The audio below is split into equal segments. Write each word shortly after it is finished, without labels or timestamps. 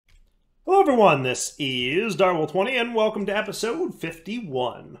everyone, this is Direwolf20 and welcome to episode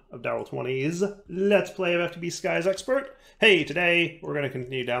 51 of Direwolf20's Let's Play of FTB Skies Expert. Hey, today we're going to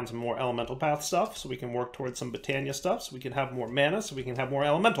continue down some more elemental path stuff so we can work towards some Britannia stuff, so we can have more mana, so we can have more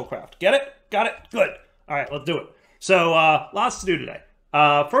elemental craft. Get it? Got it? Good. Alright, let's do it. So, lots to do today.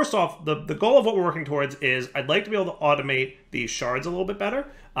 First off, the goal of what we're working towards is I'd like to be able to automate these shards a little bit better.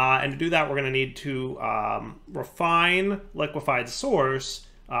 And to do that, we're going to need to refine liquefied source,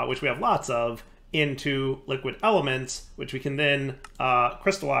 which we have lots of, into liquid elements, which we can then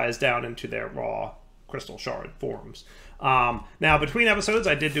crystallize down into their raw crystal shard forms. Now, between episodes,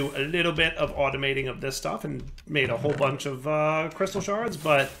 I did do a little bit of automating of this stuff and made a whole bunch of crystal shards,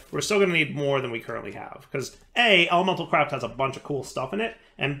 but we're still going to need more than we currently have. Because A, elemental craft has a bunch of cool stuff in it,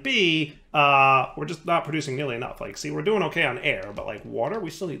 and B, we're just not producing nearly enough. Like, see, we're doing okay on air, but like water, we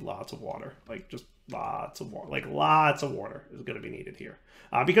still need lots of water. Like, just lots of water. Like, lots of water is going to be needed here.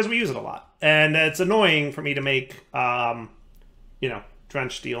 Because we use it a lot. And it's annoying for me to make, you know,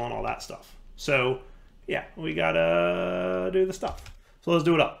 drenched steel and all that stuff. So, yeah, we gotta do the stuff. So let's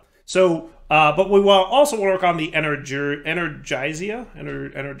do it up. So, but we will also work on the Energizera.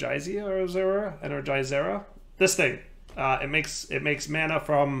 This thing. It makes mana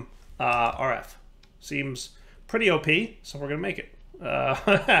from RF. Seems pretty OP, so we're gonna make it.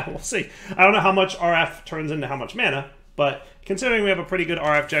 We'll see. I don't know how much RF turns into how much mana, but considering we have a pretty good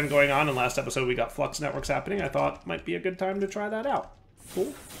RF gen going on, and last episode we got flux networks happening, I thought it might be a good time to try that out.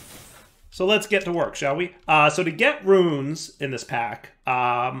 Cool. So let's get to work, shall we? So to get runes in this pack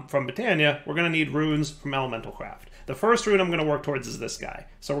from Britannia, we're going to need runes from elemental craft. The first rune I'm going to work towards is this guy.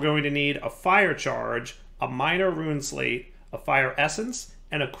 So we're going to need a fire charge, a minor rune slate, a fire essence,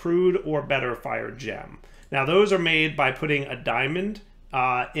 and a crude or better fire gem. Now those are made by putting a diamond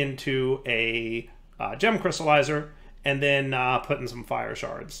into a gem crystallizer and then putting some fire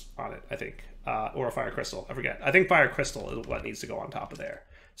shards on it, I think. Or a fire crystal, I forget. I think fire crystal is what needs to go on top of there.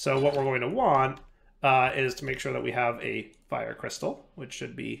 So what we're going to want is to make sure that we have a fire crystal, which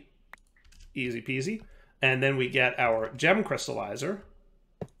should be easy peasy. And then we get our gem crystallizer,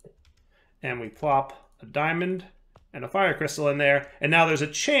 and we plop a diamond and a fire crystal in there. And now there's a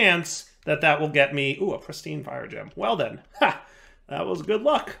chance that that will get me, ooh, a pristine fire gem. Well then, ha! That was good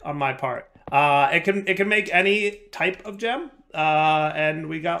luck on my part. It can make any type of gem, and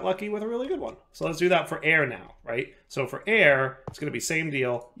we got lucky with a really good one. So let's do that for air now, right? So for air, it's going to be same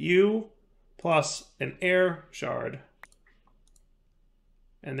deal. U plus an air shard.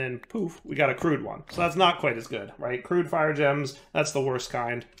 And then, poof, we got a crude one. So that's not quite as good, right? Crude fire gems, that's the worst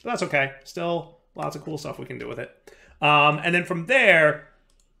kind. But that's okay. Still, lots of cool stuff we can do with it. And then from there,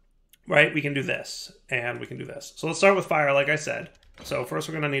 right, we can do this. And we can do this. So let's start with fire, like I said. So first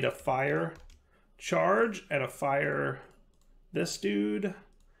we're going to need a fire charge and a fire this dude.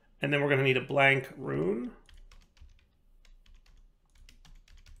 And then we're going to need a blank rune.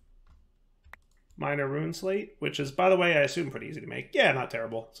 Minor rune slate, which is, by the way, I assume pretty easy to make. Yeah, not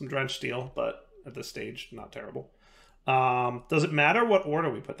terrible. Some drenched steel, but at this stage, not terrible. Does it matter what order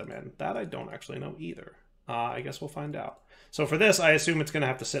we put them in? That I don't actually know either. I guess we'll find out. So for this, I assume it's going to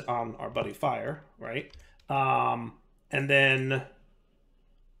have to sit on our buddy fire, right? And then,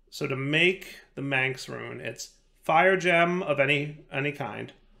 so to make the Manx rune, it's fire gem of any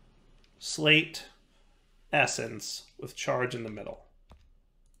kind, slate essence with charge in the middle.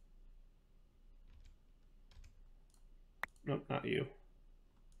 Nope, not you.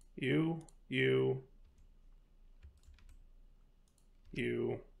 You.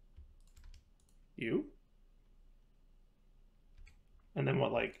 And then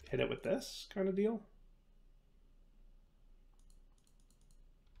what, like, hit it with this kind of deal?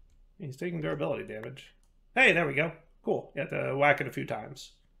 He's taking durability damage. Hey, there we go. Cool. You have to whack it a few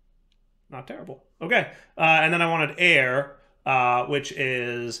times. Not terrible. Okay. And then I wanted air, which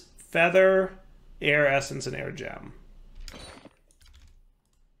is feather, air essence, and air gem.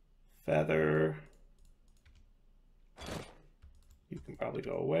 Feather. You can probably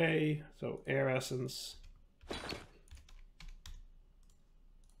go away. So air essence.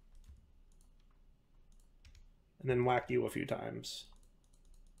 And then whack you a few times.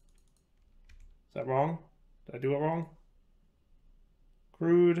 Is that wrong? Did I do it wrong?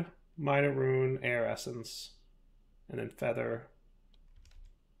 Crude, minor rune, air essence, and then feather.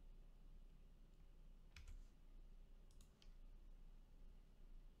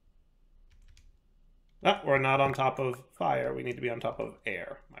 Ah, we're not on top of fire. We need to be on top of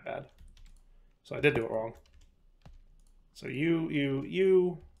air. My bad. So I did do it wrong. So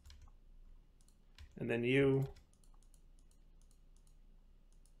you, and then you.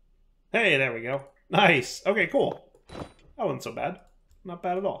 Hey, there we go. Nice. Okay, cool. That wasn't so bad. Not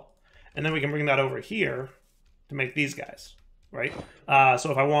bad at all. And then we can bring that over here to make these guys, right?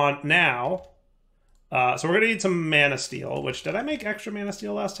 So if I want now... so we're going to need some mana steel, which... Did I make extra mana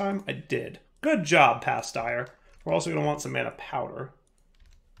steel last time? I did. Good job, Pastire. We're also going to want some mana powder.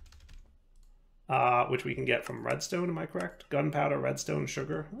 Which we can get from redstone, am I correct? Gunpowder, redstone,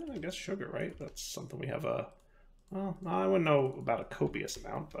 sugar. Well, I guess sugar, right? That's something we have a... Well, I wouldn't know about a copious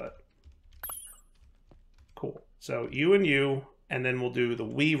amount, but... Cool. So you and you, and then we'll do the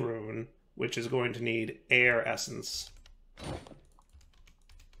Wee rune, which is going to need air essence.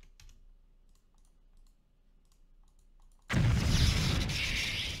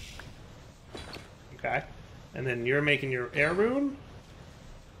 Okay. And then you're making your air rune.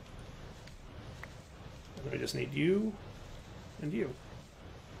 And then we just need you and you.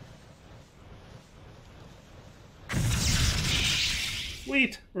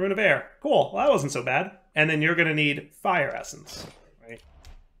 Sweet! Rune of air. Cool. Well, that wasn't so bad. And then you're going to need fire essence, right?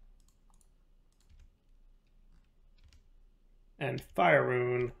 And fire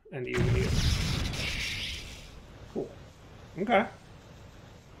rune, and you and you. Cool. Okay.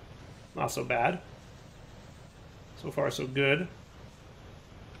 Not so bad. So far, so good.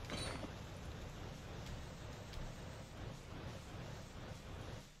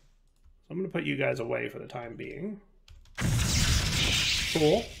 I'm going to put you guys away for the time being.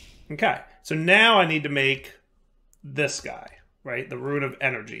 Cool. Okay. So now I need to make this guy, right? The Rune of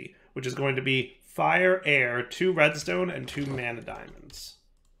Energy, which is going to be fire, air, 2 redstone, and 2 mana diamonds.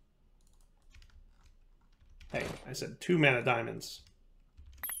 Hey, I said 2 mana diamonds.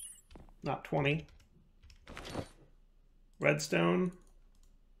 Not 20. Redstone.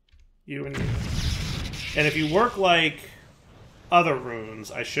 You and you. And if you work like... other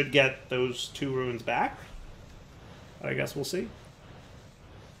runes, I should get those 2 runes back. I guess we'll see.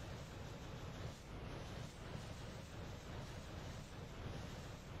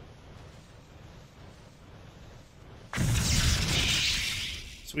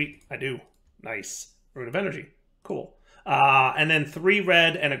 Sweet, I do. Nice. Rune of Energy. Cool. And then 3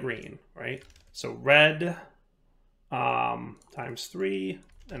 red and a green, right? So red times 3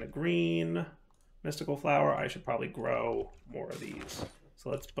 and a green. Mystical flower, I should probably grow more of these. So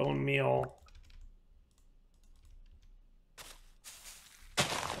let's bone meal.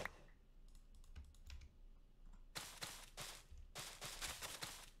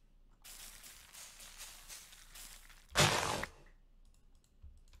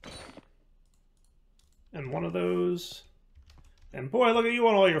 And one of those. And boy, look at you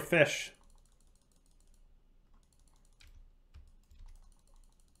on all your fish.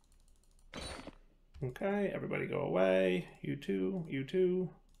 Okay, everybody go away. You two, you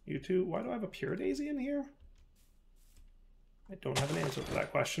two, you two. Why do I have a pure daisy in here? I don't have an answer for that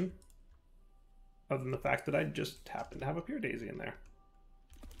question. Other than the fact that I just happen to have a pure daisy in there.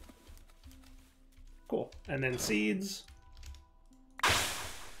 Cool. And then seeds.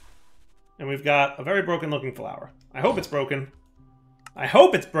 And we've got a very broken looking flower. I hope it's broken. I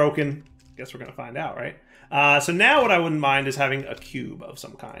hope it's broken. Guess we're going to find out, right? So now what I wouldn't mind is having a cube of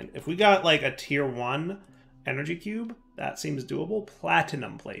some kind. If we got like a tier 1 energy cube, that seems doable.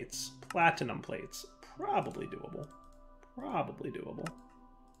 Platinum plates. Platinum plates. Probably doable. Probably doable.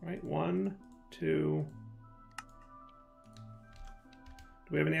 Right? 1, 2. Do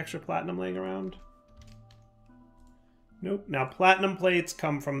we have any extra platinum laying around? Nope. Now, platinum plates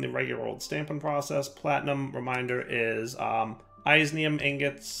come from the regular old stamping process. Platinum, reminder, is Eisnium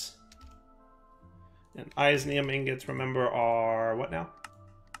ingots. And Eisnium ingots, remember, are what now?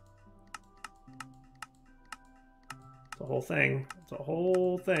 It's a whole thing. It's a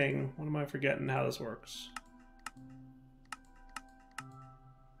whole thing. What am I forgetting how this works?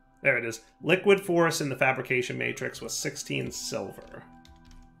 There it is. Liquid force in the fabrication matrix was 16 silver.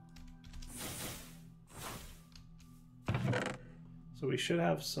 So we should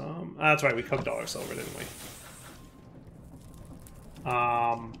have some... that's right, we cooked all our silver, didn't we?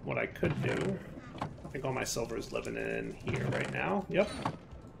 What I could do... I think all my silver is living in here right now. Yep.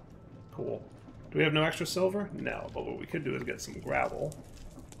 Cool. Do we have no extra silver? No, but what we could do is get some gravel.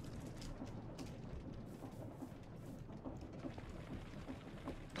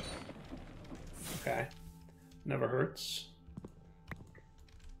 Okay. Never hurts.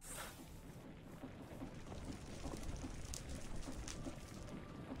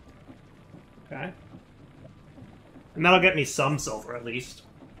 Okay. And that'll get me some silver, at least.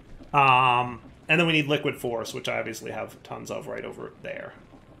 And then we need liquid force, which I obviously have tons of right over there.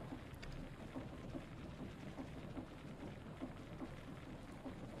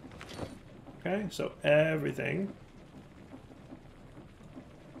 Okay, so everything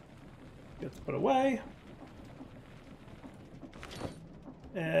gets put away.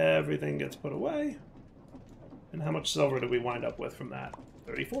 Everything gets put away. And how much silver do we wind up with from that?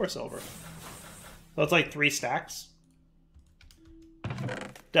 34 silver. So it's like 3 stacks.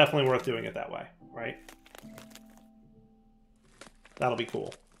 Definitely worth doing it that way, right? That'll be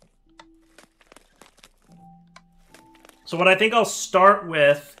cool. So what I think I'll start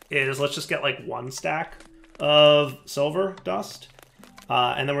with is let's just get like 1 stack of silver dust.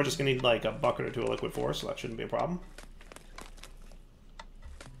 And then we're just going to need like a bucket or 2 of liquid force, so that shouldn't be a problem.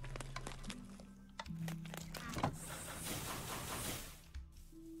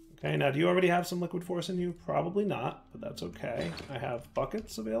 Okay, now do you already have some liquid force in you? Probably not, but that's okay. I have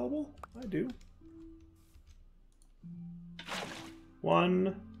buckets available. I do.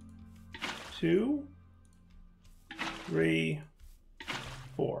 1, 2, 3,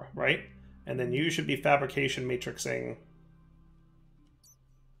 4, right? And then you should be fabrication matrixing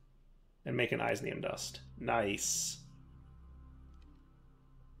and making Isnium dust. Nice.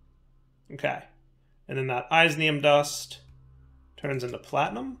 Okay. And then that Isnium dust turns into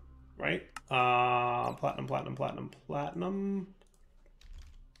platinum, right? Platinum.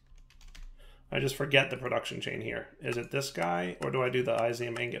 I just forget the production chain here. Is it this guy, or do I do the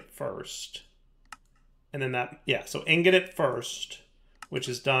Isnium ingot first? And then that, yeah, so ingot it first, which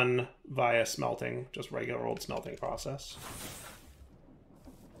is done via smelting, just regular old smelting process.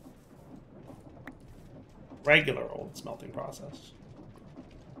 Regular old smelting process.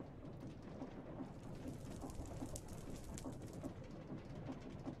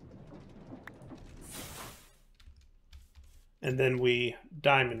 And then we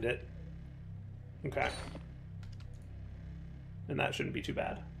diamond it. Okay. And that shouldn't be too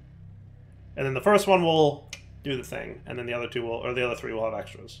bad. And then the first one will do the thing, and then the other 2 will, or the other 3 will have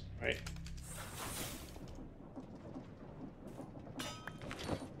extras, right?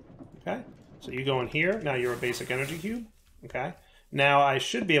 Okay. So you go in here. Now you're a basic energy cube. Okay. Now I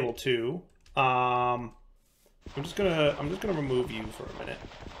should be able to. I'm just gonna remove you for a minute.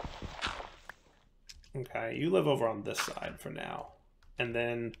 Okay, you live over on this side for now. And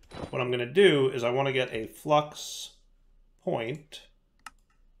then what I'm gonna do is I want to get a flux point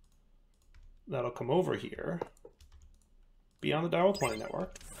that'll come over here, be on the Darwell 20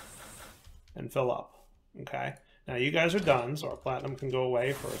 network, and fill up. Okay. Now you guys are done, so our platinum can go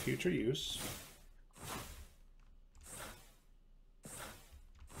away for a future use.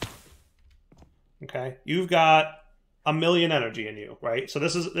 Okay, you've got 1,000,000 energy in you, right? So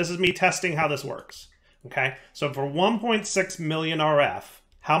this is me testing how this works. Okay, so for 1.6 million RF,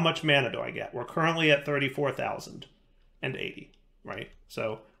 how much mana do I get? We're currently at 34,080, right?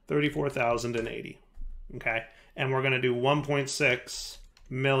 So 34,080. Okay, and we're going to do 1.6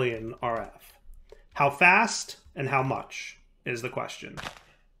 million RF. How fast and how much is the question.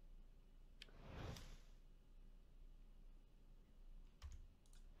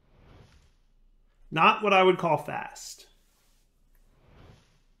 Not what I would call fast,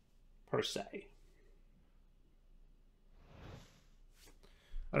 per se.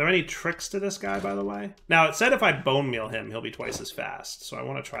 Are there any tricks to this guy, by the way? Now, it said if I bone meal him, he'll be twice as fast, so I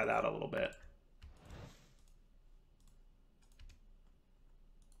want to try that a little bit.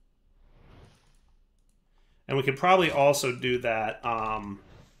 And we could probably also do that,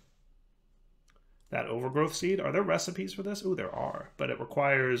 that overgrowth seed. Are there recipes for this? Ooh, there are, but it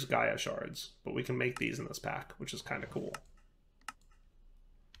requires Gaia shards. But we can make these in this pack, which is kind of cool.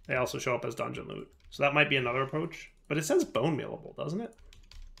 They also show up as dungeon loot. So that might be another approach. But it says bone mealable, doesn't it?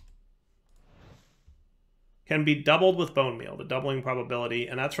 Can be doubled with bone meal, the doubling probability,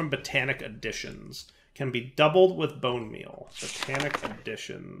 and that's from Botanic Additions. Can be doubled with bone meal. Botanic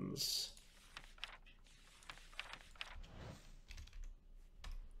Additions.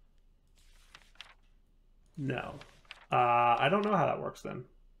 No. I don't know how that works then.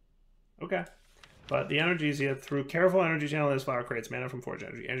 Okay. But the energy is here through careful energy channel. This flower creates mana from forge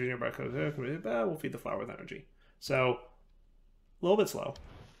energy. Energy nearby will feed the flower with energy. So, a little bit slow.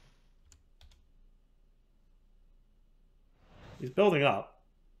 He's building up,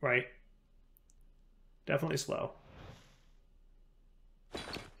 right? Definitely slow.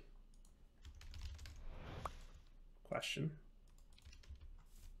 Question.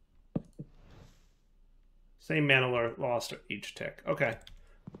 Same mana lost each tick. Okay.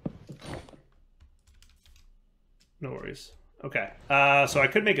 No worries. Okay. So I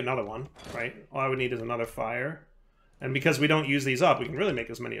could make another one, right? All I would need is another fire. And because we don't use these up, we can really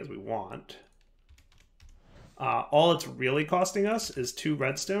make as many as we want. All it's really costing us is 2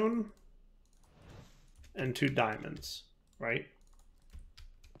 redstone and 2 diamonds, right?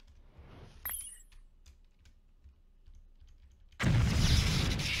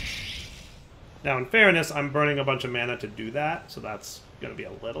 Now, in fairness, I'm burning a bunch of mana to do that, so that's going to be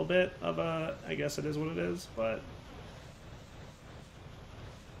a little bit of a, I guess it is what it is, but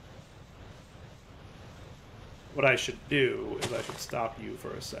what I should do is I should stop you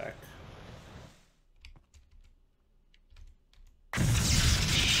for a sec.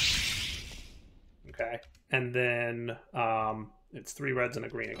 Okay, and then it's 3 reds and a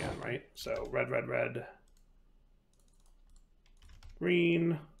green again, right? So red, red, red,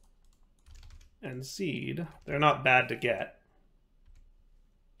 green, and seed. They're not bad to get.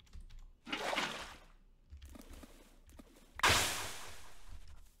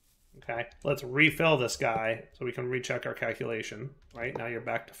 Okay, let's refill this guy so we can recheck our calculation. Right, now you're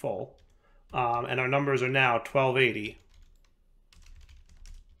back to full. And our numbers are now 1280.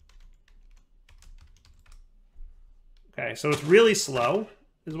 Okay, so it's really slow,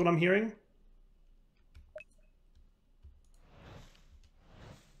 is what I'm hearing.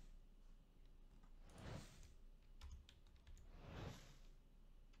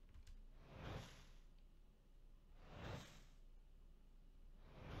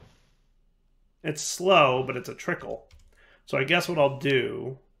 It's slow, but it's a trickle. So I guess what I'll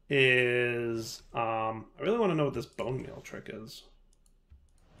do is... I really want to know what this bone meal trick is.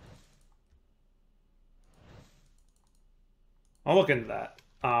 I'll look into that.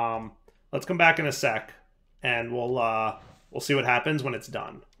 Let's come back in a sec, and we'll see what happens when it's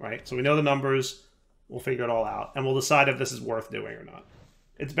done, right? So we know the numbers. We'll figure it all out, and we'll decide if this is worth doing or not.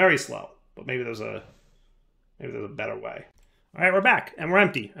 It's very slow, but maybe there's a better way. All right, we're back, and we're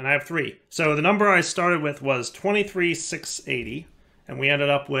empty, and I have 3. So the number I started with was 23,680, and we ended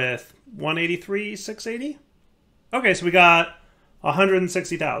up with 183,680. Okay, so we got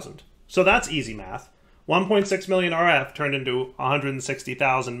 160,000. So that's easy math. 1.6 million RF turned into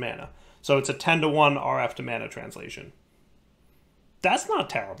 160,000 mana. So it's a 10-to-1 RF to mana translation. That's not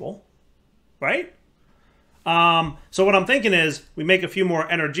terrible, right? So what I'm thinking is we make a few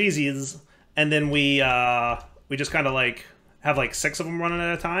more Energizes, and then we just kind of like have like 6 of them running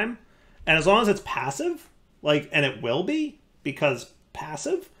at a time. And as long as it's passive, like, and it will be, because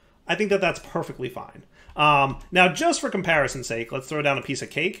passive, I think that that's perfectly fine. Now, just for comparison's sake, let's throw down a piece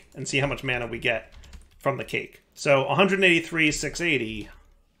of cake and see how much mana we get from the cake. So 183,680.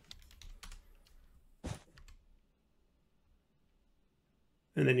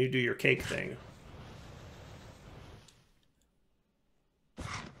 And then you do your cake thing.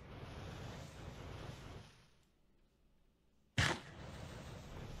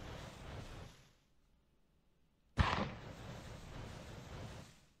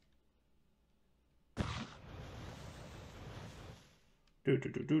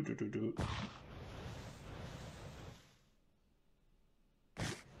 Do.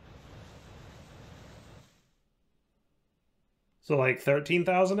 So like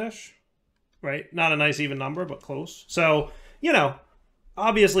 13,000-ish, right? Not a nice even number, but close. So, you know,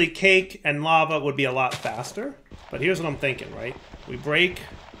 obviously cake and lava would be a lot faster, but here's what I'm thinking, right? We break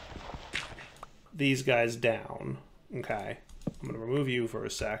these guys down, okay? I'm going to remove you for a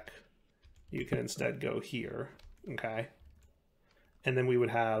sec. You can instead go here, okay? And then we would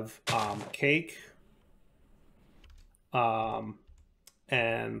have cake and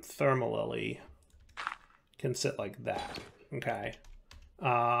Thermalily can sit like that. Okay,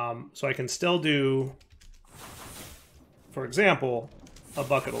 so I can still do, for example, a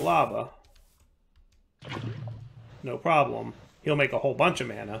bucket of lava. No problem. He'll make a whole bunch of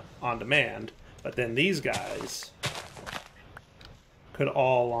mana on demand, but then these guys could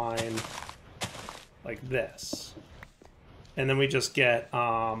all line like this. And then we just get, you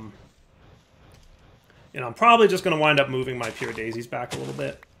know, I'm probably just going to wind up moving my Pure Daisies back a little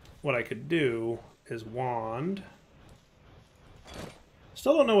bit. What I could do is wand.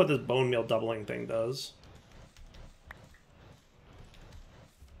 Still don't know what this bone meal doubling thing does.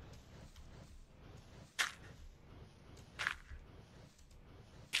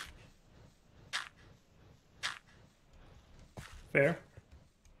 Fair.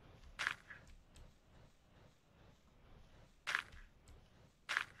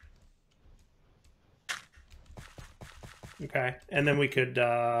 Okay, and then we could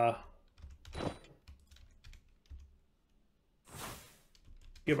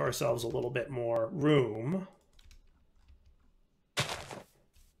give ourselves a little bit more room.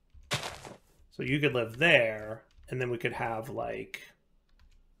 So you could live there, and then we could have, like,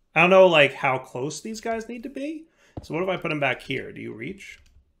 I don't know, like, how close these guys need to be. So what if I put them back here? Do you reach?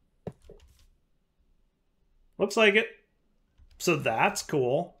 Looks like it. So that's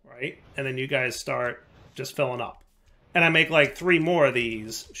cool, right? And then you guys start just filling up. And I make, like, 3 more of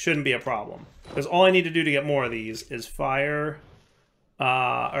these. Shouldn't be a problem. Because all I need to do to get more of these is fire...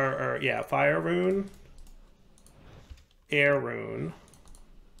 fire rune, air rune,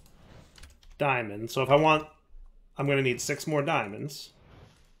 diamonds. So if I want, I'm going to need 6 more diamonds.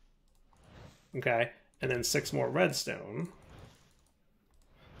 Okay, and then 6 more redstone.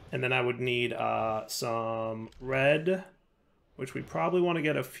 And then I would need some red, which we probably want to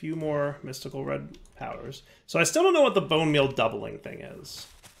get a few more mystical red powders. So I still don't know what the bone meal doubling thing is.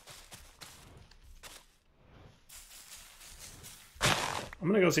 I'm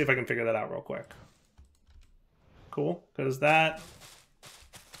going to go see if I can figure that out real quick. Cool, because that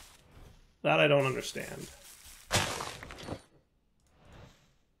I don't understand.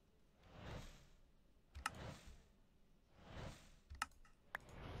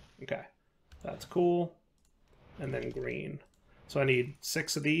 Okay, that's cool. And then green. So I need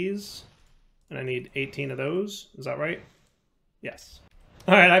 6 of these, and I need 18 of those. Is that right? Yes.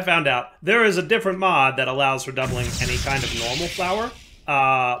 All right, I found out. There is a different mod that allows for doubling any kind of normal flower,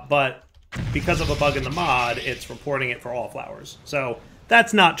 but because of a bug in the mod, it's reporting it for all flowers. So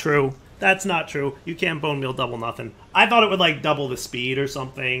that's not true. That's not true. You can't bone meal double nothing. I thought it would like double the speed or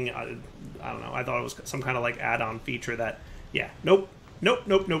something. I don't know. I thought it was some kind of like add-on feature that, yeah, nope. Nope,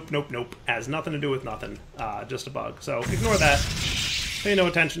 nope, nope, nope, nope. Has nothing to do with nothing. Just a bug. So ignore that. Pay no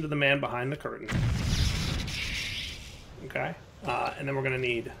attention to the man behind the curtain. Okay. And then we're going to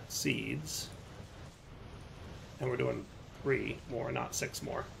need seeds. And we're doing 3 more, not 6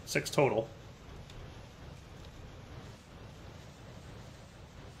 more. 6 total.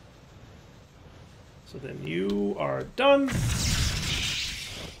 So then you are done.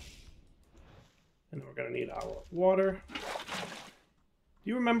 And then we're going to need our water. Do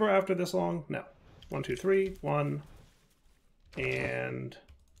you remember after this long? No. 1, 2, 3, 1. And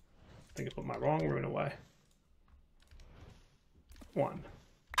I think I put my wrong rune away. 1.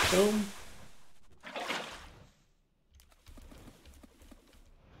 Boom.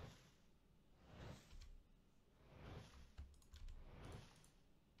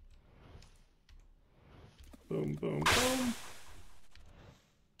 Boom, boom, boom.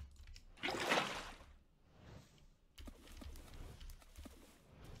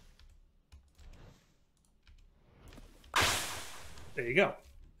 There you go.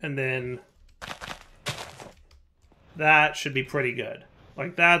 And then that should be pretty good.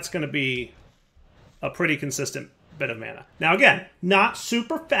 Like, that's going to be a pretty consistent bit of mana. Now, again, not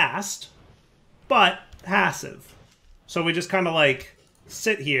super fast, but passive. So we just kind of, like,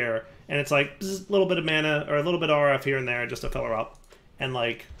 sit here, and it's like a little bit of mana, or a little bit of RF here and there, just to fill her up, and,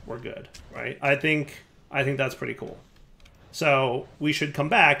 like, we're good, right? I think that's pretty cool. So we should come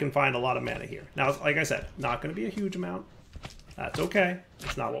back and find a lot of mana here. Now, like I said, not going to be a huge amount. That's okay.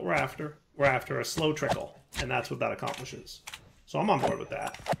 That's not what we're after. We're after a slow trickle, and that's what that accomplishes. So I'm on board with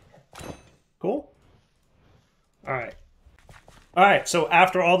that. Cool? All right. All right, so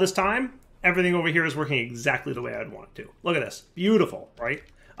after all this time, everything over here is working exactly the way I'd want it to. Look at this. Beautiful, right?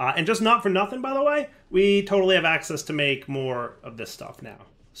 And just not for nothing, by the way, we totally have access to make more of this stuff now.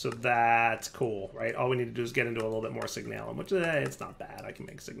 So that's cool, right? All we need to do is get into a little bit more Signalum, which it's not bad. I can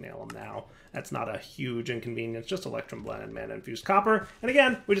make Signalum now. That's not a huge inconvenience, just Electrum Blend and Mana Infused Copper. And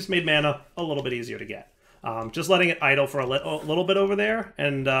again, we just made mana a little bit easier to get. Just letting it idle for a little bit over there,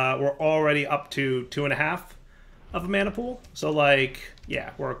 and we're already up to 2.5 of a mana pool. So, like,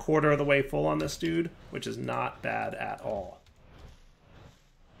 yeah, we're a quarter of the way full on this dude, which is not bad at all.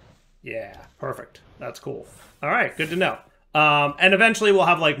 Yeah, perfect. That's cool. All right, good to know. And eventually we'll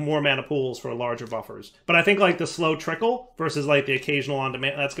have like more mana pools for larger buffers. But I think like the slow trickle versus like the occasional on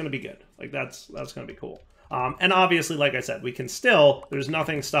demand, that's going to be good. Like that's going to be cool. And obviously, like I said, we can still, there's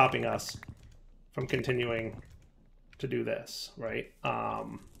nothing stopping us from continuing to do this, right?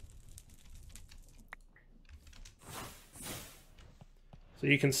 So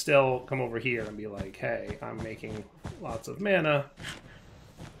you can still come over here and be like, hey, I'm making lots of mana.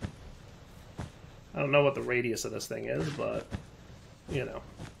 I don't know what the radius of this thing is, but, you know.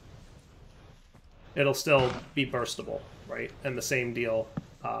 It'll still be burstable, right? And the same deal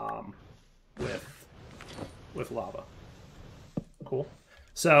with lava. Cool.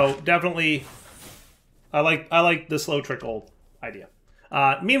 So definitely, I like the slow trickle idea.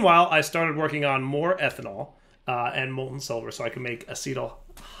 Meanwhile, I started working on more ethanol and molten silver so I can make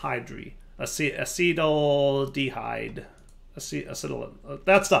acetaldehyde,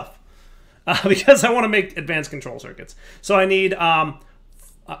 that stuff. Because I want to make advanced control circuits. So I need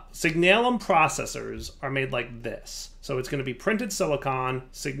Signalum processors are made like this. So it's going to be printed silicon,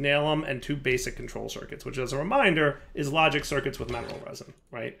 Signalum, and 2 basic control circuits, which as a reminder is logic circuits with mineral resin,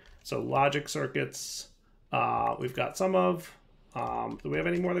 right? So logic circuits, we've got some of. Do we have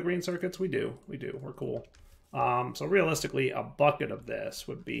any more of the green circuits? We do. We do. We're cool. So realistically, a bucket of this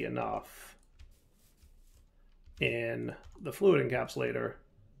would be enough in the fluid encapsulator.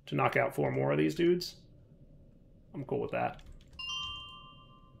 2 buckets of this would be enough in the to knock out 4 more of these dudes. I'm cool with that.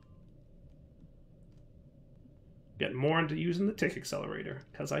 Getting more into using the tick accelerator,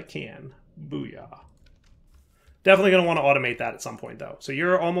 because I can. Booyah. Definitely going to want to automate that at some point, though. So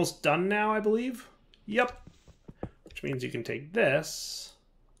you're almost done now, I believe? Yep. Which means you can take this,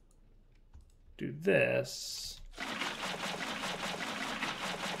 do this.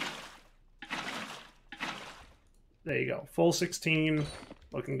 There you go. Full 16,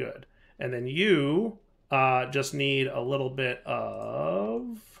 looking good. And then you just need a little bit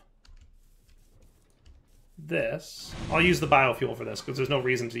of this. I'll use the biofuel for this because there's no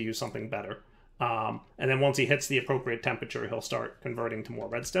reason to use something better. And then once he hits the appropriate temperature, he'll start converting to more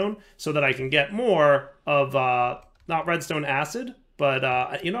redstone so that I can get more of, not redstone acid,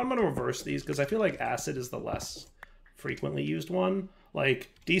 but, you know, I'm going to reverse these because I feel like acid is the less frequently used one.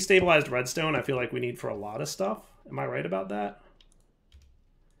 Like, destabilized redstone, I feel like we need for a lot of stuff. Am I right about that?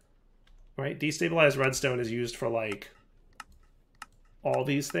 Right? Destabilized redstone is used for, like, all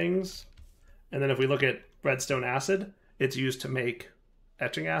these things. And then if we look at redstone acid, it's used to make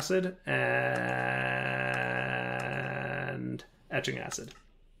etching acid and etching acid.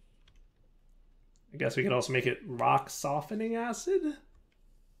 I guess we could also make it rock softening acid.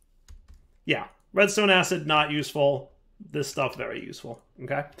 Yeah, redstone acid, not useful. This stuff, very useful,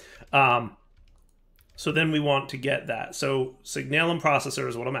 okay? So then we want to get that. So signalum processor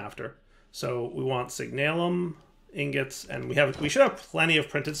is what I'm after. So we want signalum ingots, and we should have plenty of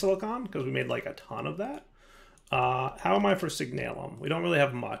printed silicon because we made like a ton of that. How am I for signalum? We don't really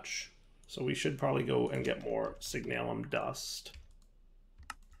have much, so we should probably go and get more signalum dust.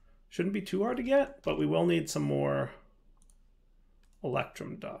 Shouldn't be too hard to get, but we will need some more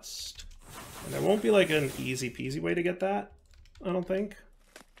electrum dust. And there won't be like an easy peasy way to get that, I don't think.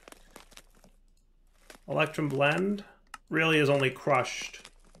 Electrum blend really is only crushed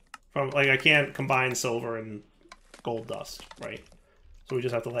from, like, I can't combine silver and gold dust, right? So we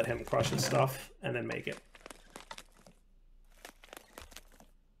just have to let him crush his stuff and then make it.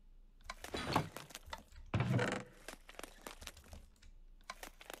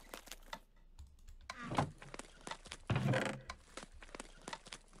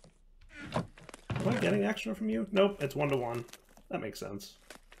 Am I getting extra from you? Nope, it's 1-to-1. That makes sense.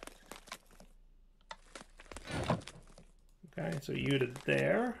 Okay, so you to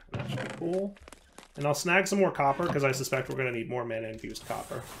there. That should be cool. And I'll snag some more copper because I suspect we're going to need more mana-infused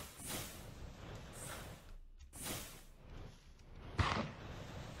copper.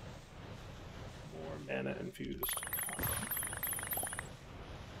 More mana-infused copper.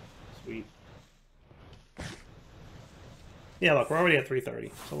 Sweet. Yeah, look, we're already at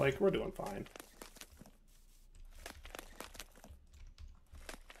 330, so, like, we're doing fine.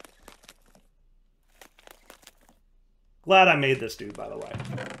 Glad I made this dude, by the way.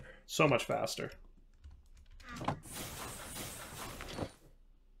 So much faster.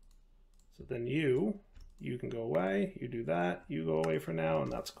 So then you can go away, you do that, you go away for now,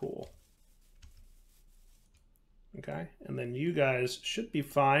 and that's cool. Okay, and then you guys should be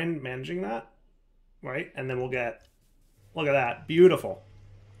fine managing that, right? And then we'll get, look at that, beautiful.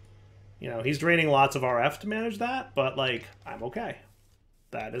 You know, he's draining lots of RF to manage that, but, like, I'm okay.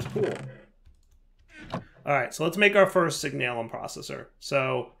 That is cool. All right, so let's make our first signalum processor.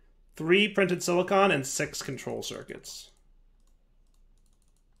 So 3 printed silicon and 6 control circuits.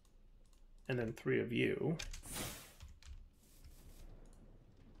 And then 3 of you.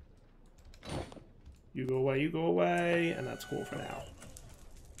 You go away, and that's cool for now.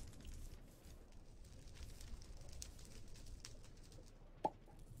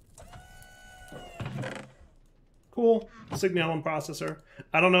 Cool, signalum processor.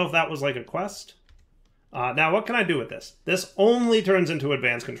 I don't know if that was like a quest. Now, what can I do with this? This only turns into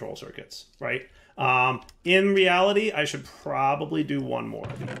advanced control circuits, right? In reality, I should probably do 1 more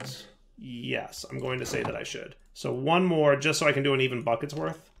of these. Yes, I'm going to say that I should. So 1 more, just so I can do an even bucket's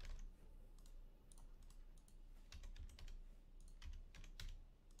worth.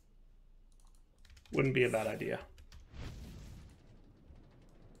 Wouldn't be a bad idea.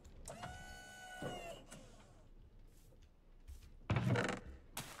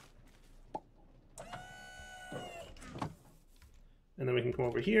 And then we can come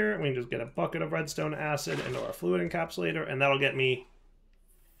over here and we can just get a bucket of redstone acid into our fluid encapsulator, and that'll get me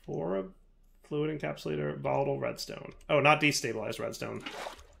 4 of fluid encapsulator, volatile redstone. Oh, not destabilized redstone.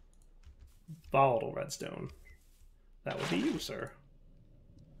 Volatile redstone. That would be you, sir.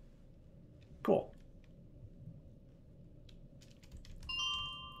 Cool.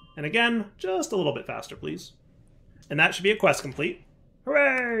 And again, just a little bit faster, please. And that should be a quest complete.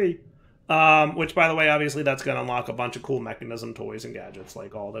 Hooray! Which, by the way, obviously that's going to unlock a bunch of cool mechanism toys and gadgets,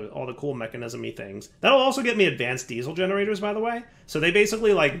 like all the cool mechanism-y things. That'll also get me advanced diesel generators, by the way. So they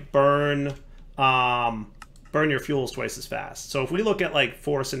basically like burn your fuels twice as fast. So if we look at like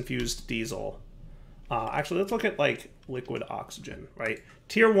force-infused diesel, actually let's look at like liquid oxygen, right?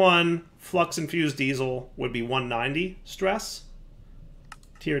 Tier 1 flux-infused diesel would be 190 stress.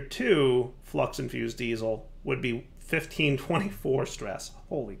 Tier 2 flux-infused diesel would be 1524 stress.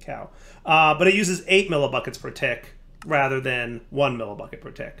 Holy cow. But it uses 8 millibuckets per tick rather than 1 millibucket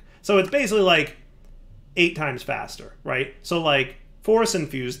per tick. So it's basically like 8 times faster, right? So like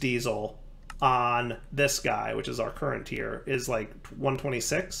force-infused diesel on this guy, which is our current tier, is like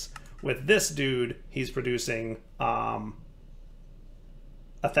 126. With this dude, he's producing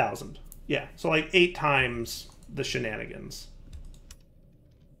 1,000. Yeah, so like 8 times the shenanigans.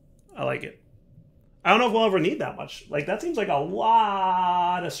 I like it. I don't know if we'll ever need that much. Like, that seems like a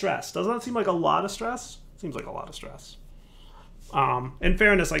lot of stress. Doesn't that seem like a lot of stress? Seems like a lot of stress. In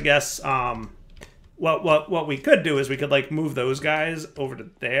fairness, I guess, what we could do is we could, like, move those guys over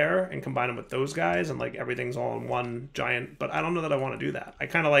to there and combine them with those guys, and, like, everything's all in one giant... But I don't know that I want to do that. I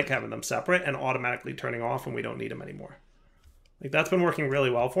kind of like having them separate and automatically turning off when we don't need them anymore. Like, that's been working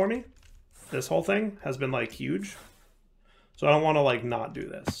really well for me. This whole thing has been, like, huge. So I don't want to, like, not do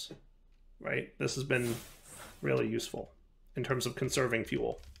this. Right? This has been really useful in terms of conserving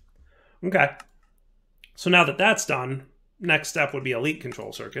fuel. Okay. So now that that's done, next step would be elite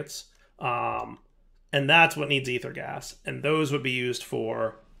control circuits. And that's what needs ether gas. And those would be used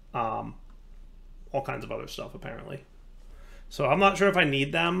for all kinds of other stuff, apparently. So I'm not sure if I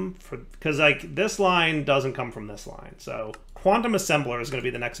need them for, because like this line doesn't come from this line. So quantum assembler is going to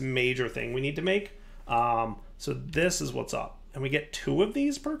be the next major thing we need to make. So this is what's up. And we get 2 of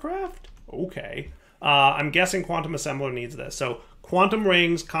these per craft? Okay. I'm guessing quantum assembler needs this. So quantum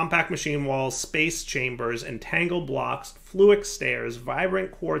rings, compact machine walls, space chambers, entangled blocks, fluic stairs,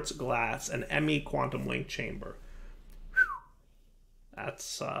 vibrant quartz glass, and ME quantum link chamber. Whew. That's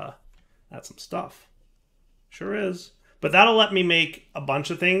some stuff. Sure is. But that'll let me make a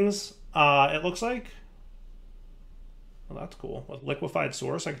bunch of things, it looks like. Well, that's cool. With liquefied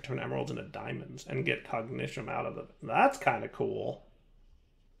source, I can turn emeralds into diamonds and get cognition out of it. That's kind of cool.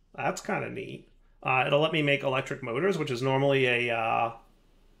 That's kind of neat. It'll let me make electric motors, which is normally a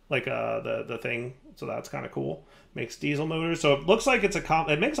the thing. So that's kind of cool. Makes diesel motors. So it looks like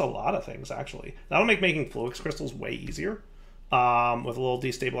it makes a lot of things actually. That'll make making fluix crystals way easier. With a little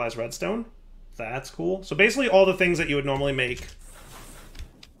destabilized redstone. That's cool. So basically all the things that you would normally make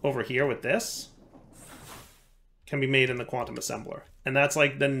over here with this can be made in the quantum assembler. And that's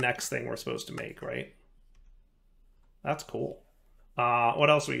like the next thing we're supposed to make, right? That's cool. What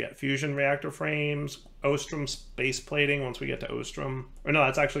else do we get? Fusion reactor frames, Ostrom space plating once we get to Ostrom. Or no,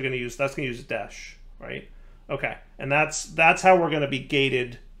 that's actually going to use, that's going to use Desh, right? Okay, and that's how we're going to be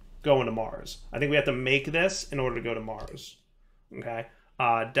gated going to Mars. I think we have to make this in order to go to Mars. Okay,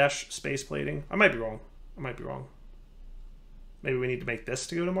 Desh space plating. I might be wrong. I might be wrong. Maybe we need to make this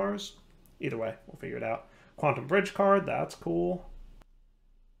to go to Mars. Either way, we'll figure it out. Quantum bridge card, that's cool.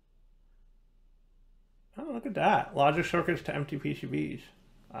 Oh, look at that. Logic circuits to empty PCBs.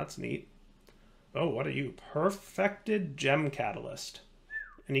 That's neat. Oh, what are you? Perfected gem catalyst.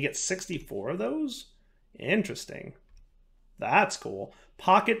 And you get 64 of those? Interesting. That's cool.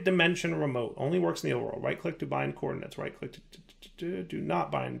 Pocket dimension remote. Only works in the overall. Right click to bind coordinates. Right click to do not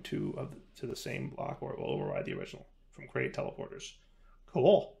bind to the same block or it will override the original. From create teleporters.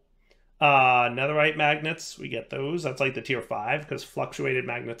 Cool. Netherite magnets. We get those. That's like the tier 5 because fluctuated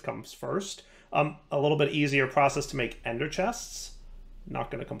magnets comes first. A little bit easier process to make ender chests.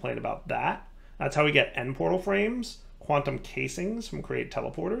 Not going to complain about that. That's how we get end portal frames, quantum casings from create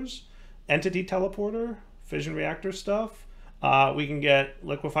teleporters, entity teleporter, fission reactor stuff. We can get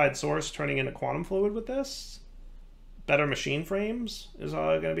liquefied source turning into quantum fluid with this. Better machine frames is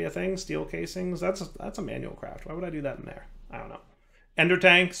going to be a thing. Steel casings. That's a manual craft. Why would I do that in there? I don't know. Ender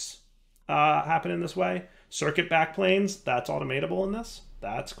tanks happen in this way. Circuit backplanes. That's automatable in this.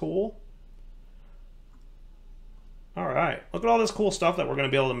 That's cool. All right, look at all this cool stuff that we're going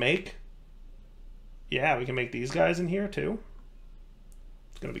to be able to make. Yeah, we can make these guys in here too.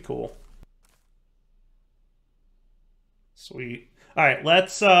 It's going to be cool. Sweet. All right,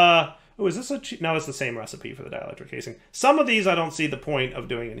 let's, oh, is this a, no, it's the same recipe for the dielectric casing. Some of these I don't see the point of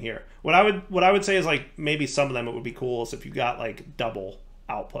doing in here. What I would say is like, maybe some of them it would be cool is if you got like double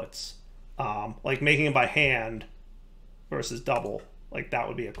outputs. Like making them by hand versus double. Like that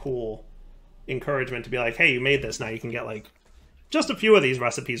would be a cool encouragement to be like, hey, you made this, now you can get like just a few of these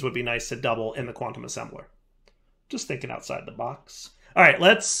recipes would be nice to double in the quantum assembler. Just thinking outside the box. All right,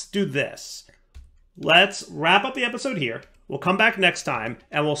 let's do this. Let's wrap up the episode here. We'll come back next time,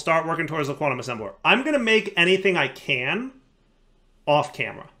 and we'll start working towards the quantum assembler. I'm going to make anything I can off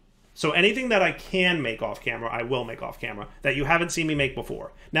camera. So anything that I can make off camera, I will make off camera, that you haven't seen me make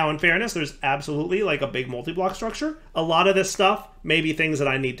before. Now, in fairness, there's absolutely like a big multi-block structure. A lot of this stuff may be things that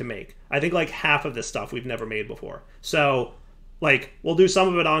I need to make. I think like half of this stuff we've never made before. So, like, we'll do some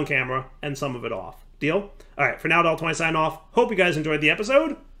of it on camera and some of it off. Deal? All right, for now, Del20 sign off. Hope you guys enjoyed the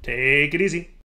episode. Take it easy.